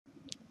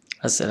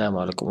السلام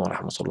عليكم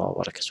ورحمة الله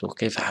وبركاته.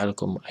 كيف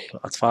حالكم أيها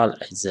الأطفال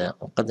الأعزاء؟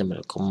 أقدم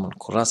لكم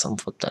الكراسة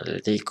المفضلة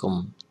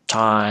لديكم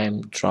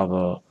Time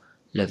Travel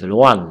Level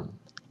 1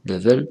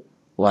 Level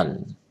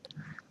 1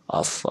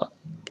 of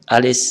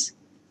Alice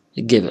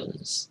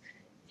Gibbons.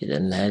 إذا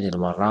هذه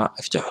المرة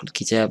افتحوا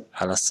الكتاب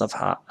على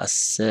الصفحة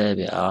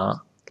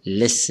 7.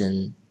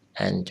 Listen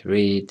and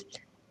read,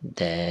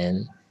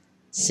 then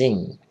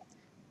sing.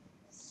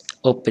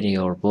 Open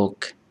your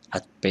book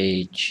at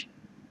page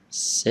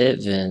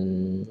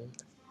 7.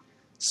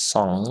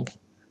 Song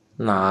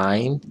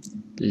 9.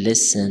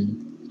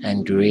 Listen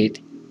and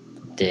read,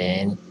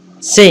 then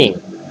sing.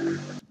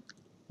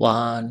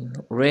 1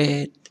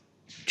 red,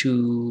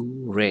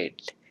 2 red,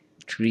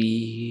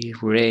 3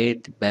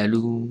 red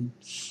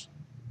balloons.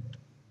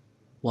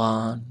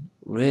 1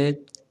 red,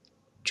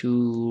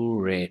 2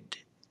 red,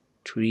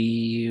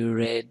 3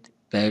 red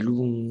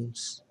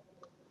balloons.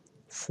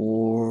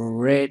 4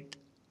 red,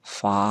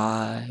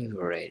 5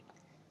 red,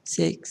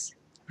 6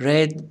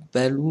 red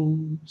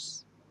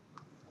balloons.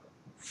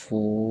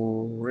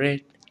 4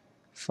 red,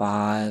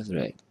 5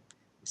 red,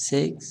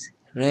 6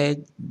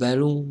 red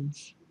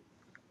balloons.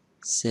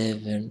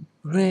 7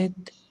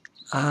 red,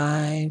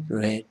 8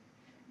 red,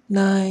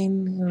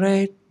 9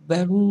 red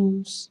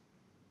balloons.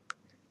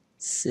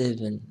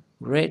 7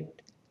 red,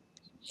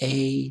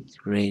 8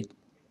 red,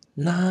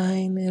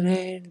 9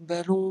 red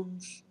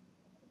balloons.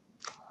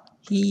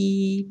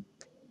 Heap,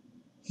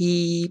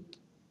 heap,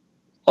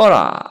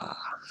 hurrah!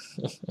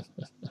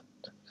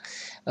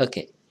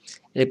 Okay,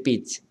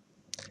 repeat.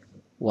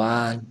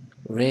 1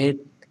 red,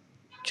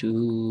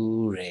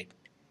 2 red,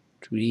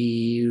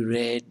 3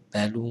 red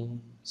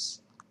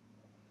balloons.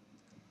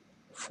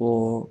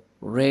 4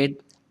 red,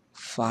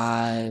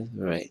 5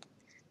 red,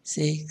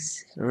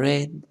 6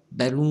 red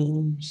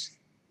balloons.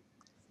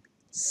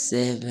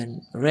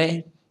 7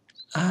 red,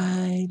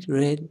 8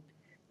 red,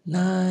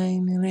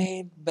 9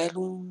 red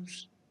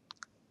balloons.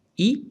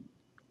 Eep,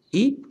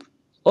 eep,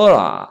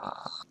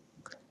 hurrah!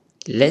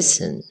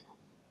 Listen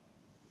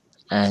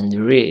and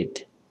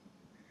read,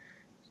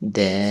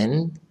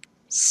 then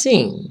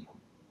sing.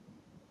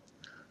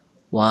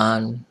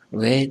 1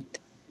 red,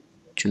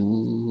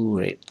 2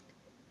 red,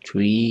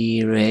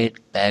 3 red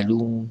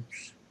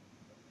balloons.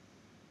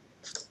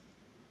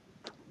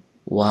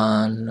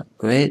 1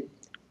 red,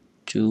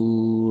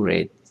 2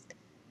 red,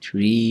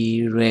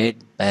 3 red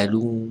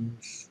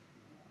balloons.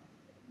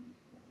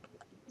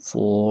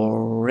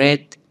 4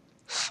 red,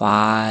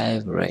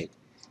 5 red,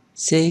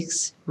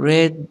 6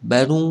 red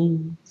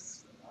balloons.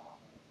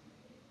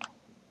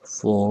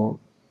 4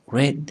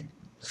 red,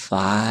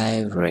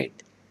 5 red,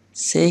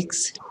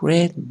 6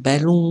 red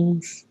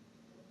balloons.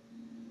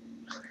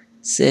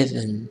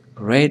 7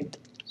 red,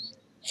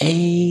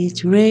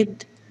 8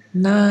 red,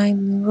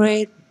 9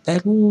 red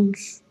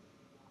balloons.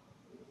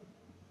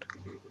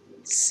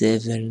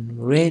 7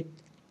 red,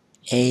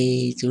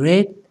 8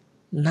 red,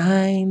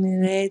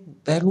 9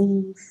 red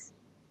balloons.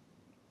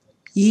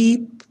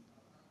 Heap,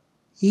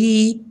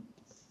 heap,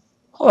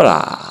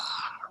 hurrah!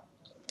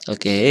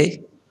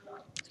 Okay,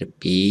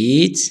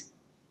 repeat.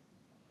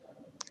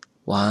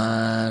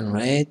 1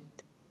 red,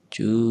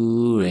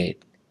 2 red,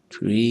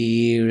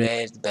 3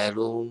 red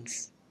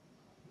balloons.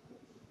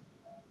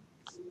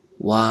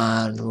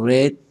 1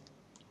 red,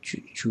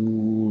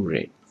 2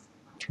 red,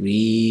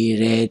 3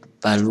 red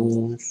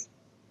balloons.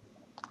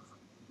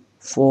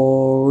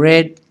 4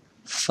 red,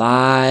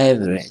 5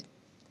 red,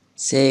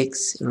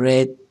 6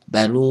 red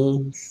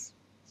balloons.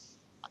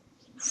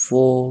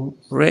 4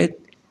 red,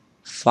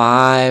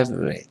 5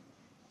 red,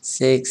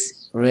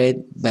 6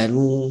 red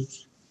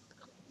balloons.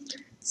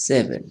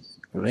 7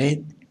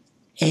 red,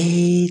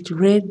 8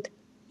 red,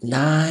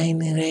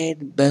 9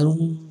 red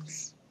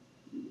balloons.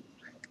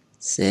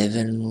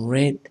 7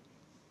 red,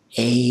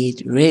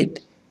 8 red,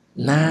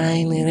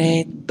 9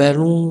 red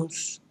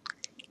balloons.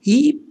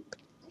 Heap,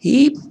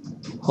 heap,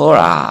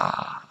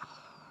 hurrah!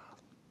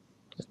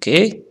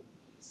 Okay,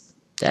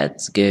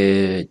 that's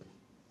good.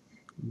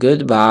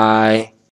 Goodbye.